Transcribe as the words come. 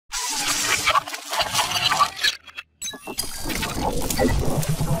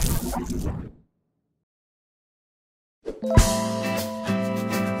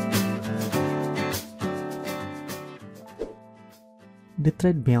The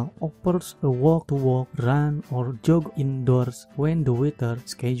treadmill offers a walk-to-walk, run, or jog indoors when the weather,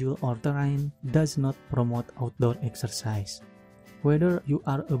 schedule, or terrain does not promote outdoor exercise. Whether you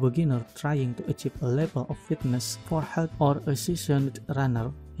are a beginner trying to achieve a level of fitness for health or a seasoned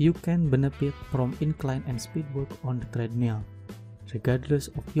runner, you can benefit from incline and speed work on the treadmill. Regardless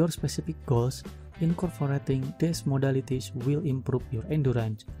of your specific goals, incorporating these modalities will improve your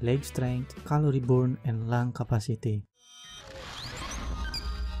endurance, leg strength, calorie burn, and lung capacity.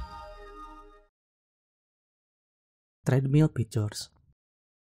 Treadmill features.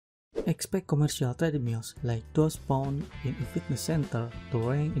 Expect commercial treadmills like those found in a fitness center to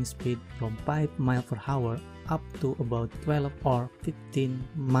range in speed from 5 miles per hour up to about 12 or 15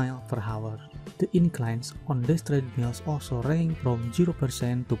 miles per hour. The inclines on these treadmills also range from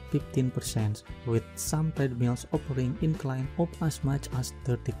 0% to 15%, with some treadmills offering incline of as much as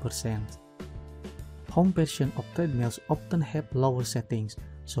 30%. Home versions of treadmills often have lower settings,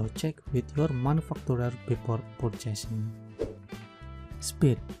 so check with your manufacturer before purchasing.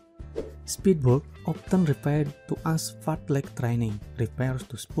 Speed. Speed work, often referred to as fartlek training, refers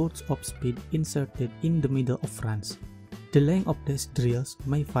to spurts of speed inserted in the middle of runs. The length of these drills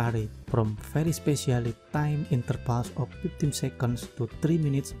may vary from very specially timed intervals of 15 seconds to 3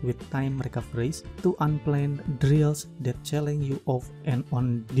 minutes with time recoveries to unplanned drills that challenge you off and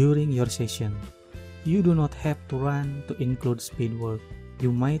on during your session. You do not have to run to include speed work.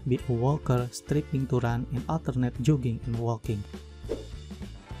 You might be a walker stripping to run and alternate jogging and walking.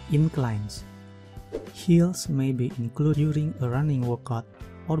 Inclines. Hills may be included during a running workout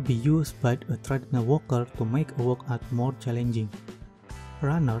or be used by a treadmill walker to make a workout more challenging.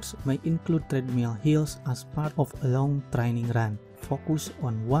 Runners may include treadmill hills as part of a long training run. Focus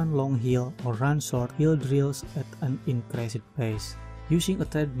on one long hill or run short hill drills at an increased pace. Using a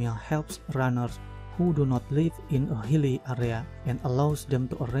treadmill helps runners who do not live in a hilly area and allows them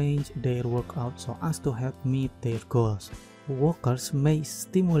to arrange their workout so as to help meet their goals. Walkers may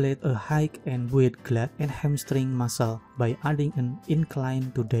stimulate a hike and build glute and hamstring muscle by adding an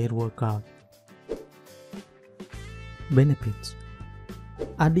incline to their workout. Benefits.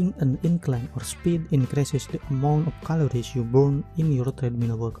 Adding an incline or speed increases the amount of calories you burn in your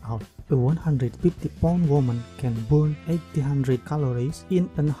treadmill workout. A 150-pound woman can burn 800 calories in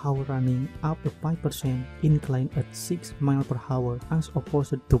an hour running up a 5% incline at 6 miles per hour as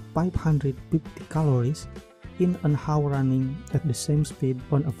opposed to 550 calories in an hour running at the same speed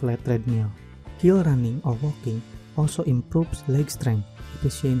on a flat treadmill. Hill running or walking also improves leg strength,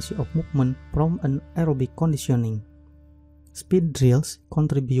 efficiency of movement from an aerobic conditioning. Speed drills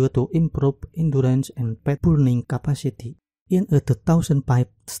contribute to improved endurance and fat burning capacity. In a 2005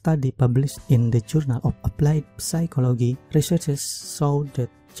 study published in the Journal of Applied Psychology, researchers showed that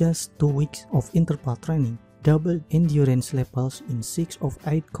just 2 weeks of interval training doubled endurance levels in 6 of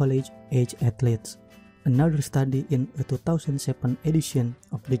 8 college-age athletes. Another study in a 2007 edition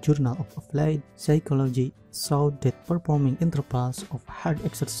of the Journal of Applied Psychology showed that performing intervals of hard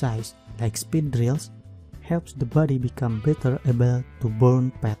exercise like speed drills helps the body become better able to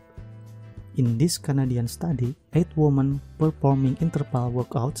burn fat. In this Canadian study, 8 women performing interval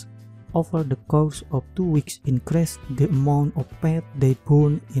workouts over the course of 2 weeks increased the amount of fat they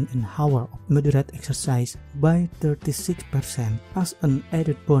burn in an hour of moderate exercise by 36%. As an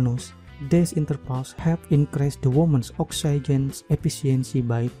added bonus, these intervals help increase the woman's oxygen efficiency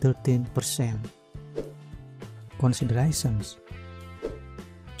by 13%. Considerations.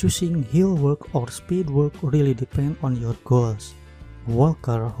 Choosing hill work or speed work really depends on your goals. A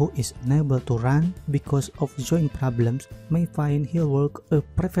walker who is unable to run because of joint problems may find hill work a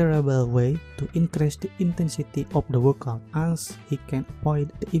preferable way to increase the intensity of the workout as he can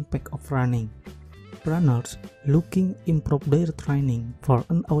avoid the impact of running. Runners looking to improve their training for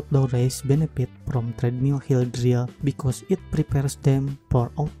an outdoor race benefit from treadmill hill drill because it prepares them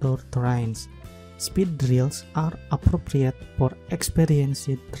for outdoor terrains. Speed drills are appropriate for experienced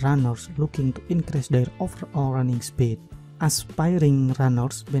runners looking to increase their overall running speed. Aspiring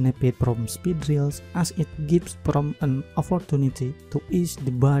runners benefit from speed drills as it gives them an opportunity to ease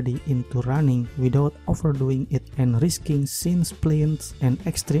the body into running without overdoing it and risking shin splints and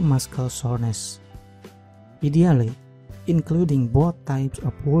extreme muscle soreness. Ideally, including both types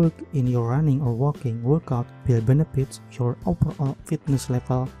of work in your running or walking workout will benefit your overall fitness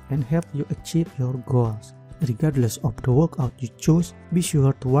level and help you achieve your goals. Regardless of the workout you choose, be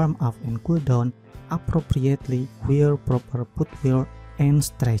sure to warm up and cool down appropriately, wear proper footwear, and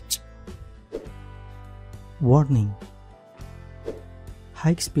stretch. Warning: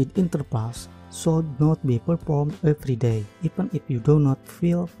 high-speed intervals should not be performed every day. Even if you do not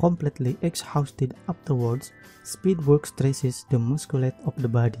feel completely exhausted afterwards, speed work stresses the musculature of the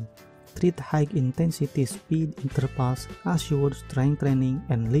body. Treat high-intensity speed intervals as your strength training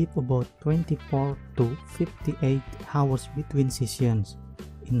and leave about 24 to 58 hours between sessions.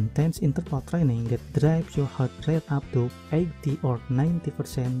 Intense interval training that drives your heart rate up to 80 or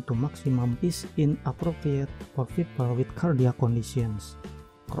 90% to maximum is inappropriate for people with cardiac conditions.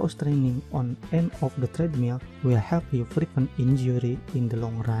 Cross training on end of the treadmill will help you prevent injury in the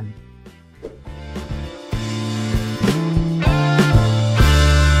long run.